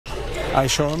I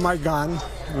show him my gun,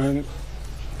 and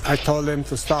I told him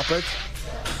to stop it.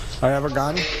 I have a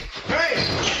gun.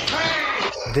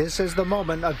 This is the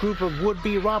moment a group of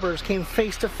would-be robbers came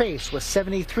face to face with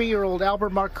 73-year-old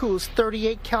Albert Marcous's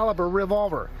 .38 caliber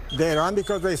revolver. They ran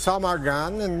because they saw my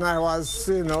gun, and I was,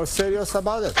 serious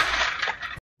about it.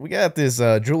 We got this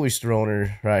jewelry store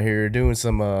owner right here doing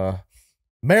some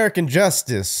American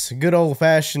justice. Good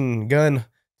old-fashioned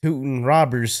gun-tooting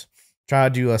robbers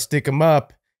tried to stick him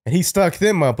up, and he stuck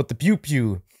them up with the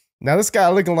pew-pew. Now this guy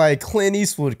looking like Clint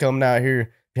Eastwood coming out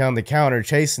here behind the counter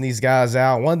chasing these guys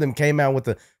out. One of them came out with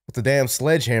the damn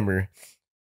sledgehammer.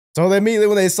 So they immediately,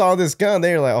 when they saw this gun,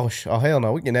 they were like, oh hell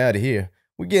no, we're getting out of here.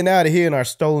 We're getting out of here in our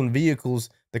stolen vehicles.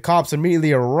 The cops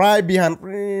immediately are right behind.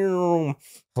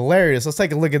 Hilarious. Let's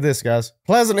take a look at this, guys.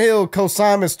 Pleasant Hill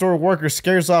consignment store worker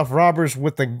scares off robbers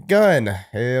with a gun.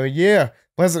 Hell yeah.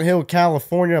 Pleasant Hill,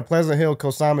 California. Pleasant Hill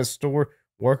consignment store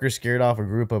worker scared off a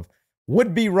group of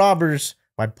would-be robbers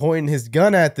by pointing his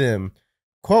gun at them.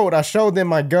 Quote, I showed them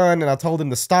my gun and I told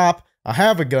them to stop. I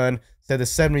have a gun, said the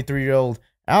 73-year-old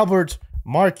Albert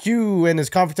Marcoux in his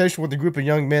confrontation with a group of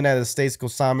young men at the state's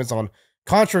consignments on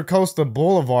Contra Costa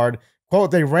Boulevard.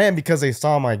 Quote, they ran because they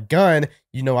saw my gun.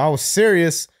 You know, I was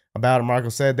serious about it, Marco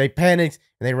said. They panicked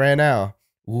and they ran out.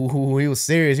 Ooh, he was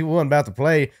serious. He wasn't about to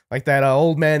play like that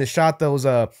old man that shot those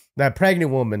that pregnant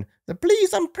woman. Said,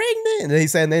 please, I'm pregnant. And then he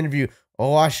said in the interview,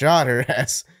 oh, I shot her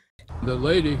ass. The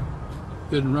lady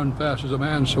didn't run fast as a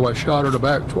man, so I shot her in the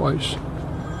back twice.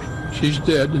 She's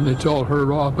dead, and they told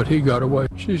her off, but he got away.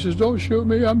 She says, don't shoot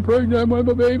me, I'm pregnant, I have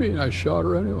a baby. And I shot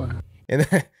her anyway. And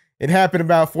it happened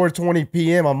about 4:20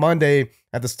 p.m. on Monday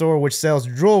at the store, which sells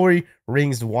jewelry,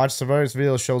 rings. The watch surveillance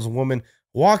video shows a woman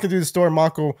walking through the store.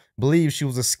 Marco believes she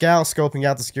was a scout scoping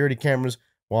out the security cameras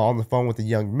while on the phone with the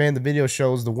young men. The video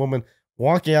shows the woman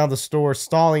walking out of the store,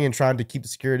 stalling and trying to keep the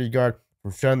security guard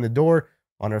from shutting the door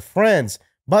on her friends.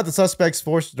 But the suspects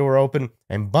forced the door open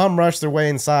and bum rushed their way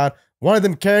inside, one of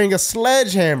them carrying a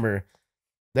sledgehammer.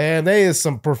 Damn, they is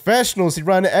some professionals. He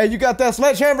running, hey, you got that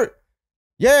sledgehammer?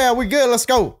 Yeah, we good, let's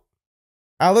go.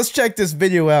 Let's check this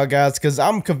video out, guys, because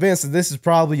I'm convinced that this is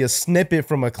probably a snippet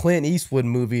from a Clint Eastwood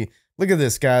movie. Look at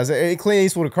this, guys. Clint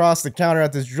Eastwood across the counter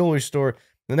at this jewelry store.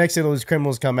 The next thing those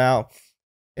criminals come out.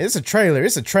 It's a trailer.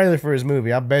 It's a trailer for his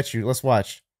movie, I bet you. Let's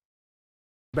watch.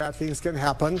 Bad things can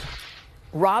happen.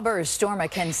 Robbers storm a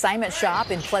consignment shop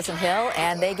in Pleasant Hill,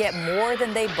 and they get more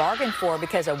than they bargained for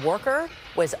because a worker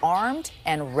was armed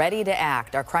and ready to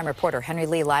act. Our crime reporter Henry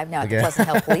Lee live now at the Pleasant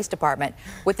Hill Police Department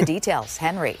with the details.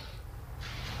 Henry.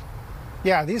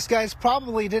 Yeah, these guys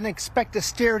probably didn't expect to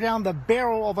stare down the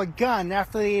barrel of a gun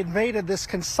after they invaded this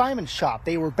consignment shop.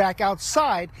 They were back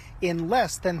outside in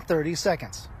less than 30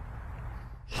 seconds.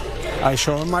 I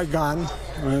show him my gun,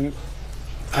 and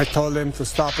I told him to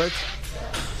stop it.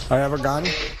 I have a gun.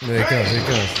 There it goes, there it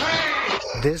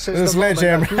goes. This is the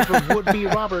moment a group of would-be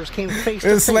robbers came face to face.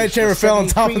 This sledgehammer fell on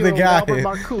top of the guy.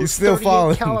 He's still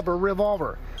falling. Caliber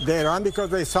revolver. They ran because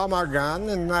they saw my gun,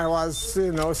 and I was,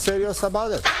 serious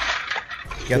about it.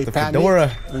 Got the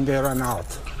fedora. And they ran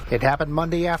out. It happened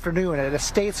Monday afternoon at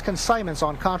Estates Consignments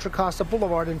on Contra Costa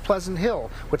Boulevard in Pleasant Hill,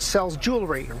 which sells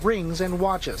jewelry, rings, and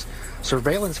watches.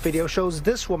 Surveillance video shows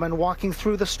this woman walking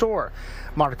through the store.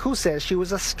 Marcoux says she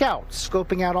was a scout,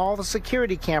 scoping out all the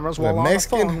security cameras while on the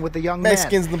phone with the young man.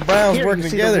 Mexicans and the Browns working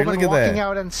together. Look at that. Walking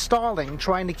out and stalling,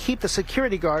 trying to keep the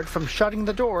security guard from shutting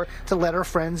the door to let her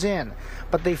friends in.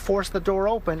 But they forced the door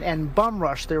open and bum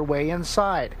rushed their way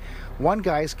inside. One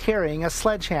guy's carrying a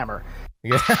sledgehammer.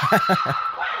 Yeah.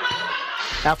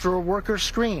 After a worker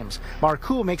screams,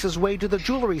 Marcoux makes his way to the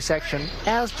jewelry section,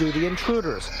 as do the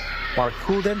intruders.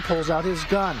 Marcoux then pulls out his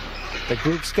gun. The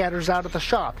group scatters out of the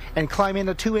shop and climb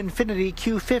into two Infiniti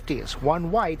Q50s,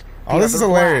 one white, the this is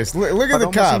other hilarious. black. Look at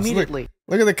the cops.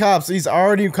 Look at the cops. He's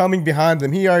already coming behind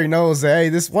them. He already knows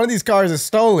that, hey, one of these cars is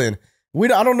stolen.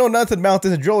 I don't know nothing about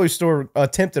this jewelry store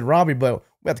attempted robbery, but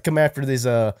we have to come after this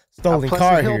stolen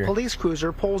car Hill here. Police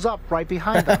cruiser pulls up right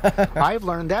behind them. I've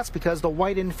learned that's because the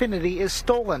white Infiniti is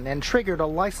stolen and triggered a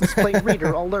license plate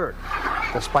reader alert.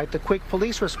 Despite the quick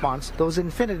police response, those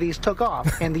Infinitis took off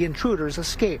and the intruders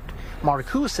escaped.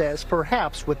 Marcoux says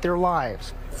perhaps with their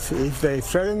lives. If they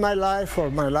threaten my life or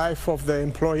my life of the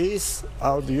employees,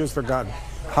 I would use the gun,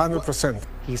 100%.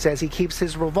 He says he keeps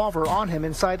his revolver on him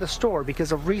inside the store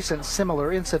because of recent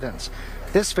similar incidents.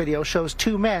 This video shows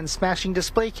two men smashing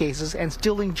display cases and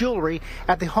stealing jewelry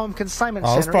at the home consignment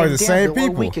center in Danville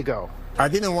a week ago. I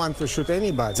didn't want to shoot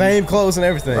anybody. Same clothes and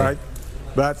everything. Right.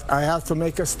 But I have to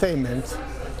make a statement.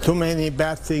 Too many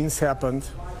bad things happened.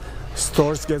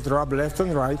 Stores get robbed left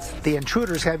and right. The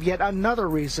intruders have yet another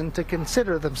reason to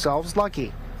consider themselves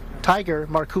lucky. Tiger,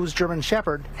 Marcous's German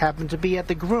Shepherd, happened to be at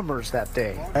the groomers that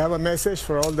day. I have a message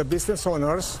for all the business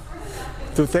owners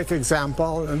to take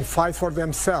example and fight for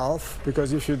themselves,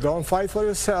 because if you don't fight for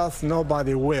yourself,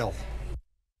 nobody will.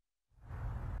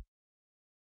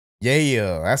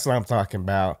 Yeah, that's what I'm talking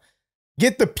about.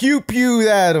 Get the pew-pew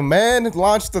at them, man.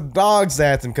 Launch the dogs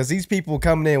at them, because these people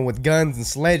coming in with guns and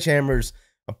sledgehammers,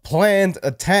 a planned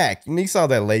attack. You saw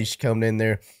that lady coming in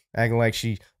there, acting like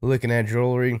she looking at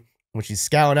jewelry when she's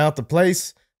scouting out the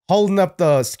place, holding up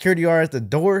the security guard at the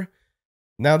door.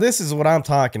 Now, this is what I'm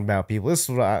talking about, people. This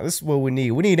is what we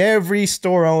need. We need every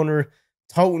store owner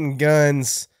toting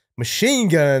guns, machine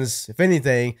guns, if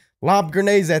anything, lob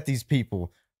grenades at these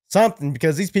people. Something,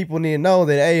 because these people need to know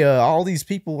that, hey, all these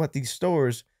people at these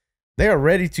stores, they are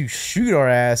ready to shoot our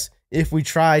ass if we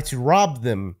try to rob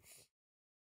them.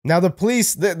 Now, the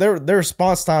police, their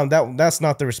response time, that's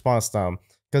not the response time,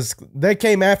 because they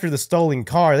came after the stolen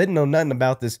car. They didn't know nothing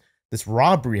about this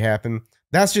robbery happened.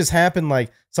 That's just happened like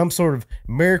some sort of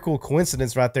miracle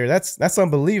coincidence right there. That's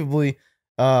unbelievably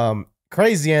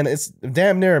crazy, and it's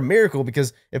damn near a miracle,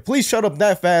 because if police showed up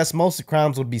that fast, most of the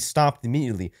crimes would be stopped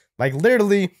immediately. Like,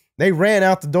 literally, they ran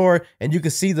out the door, and you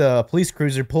could see the police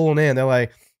cruiser pulling in. They're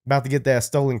like about to get that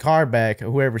stolen car back,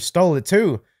 whoever stole it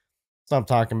too. That's what I'm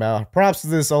talking about. Props to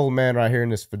this old man right here in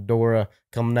this fedora,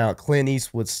 coming out Clint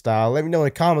Eastwood style. Let me know in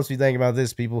the comments what you think about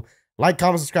this, people. Like,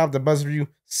 comment, subscribe to Buzz Review.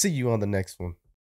 See you on the next one.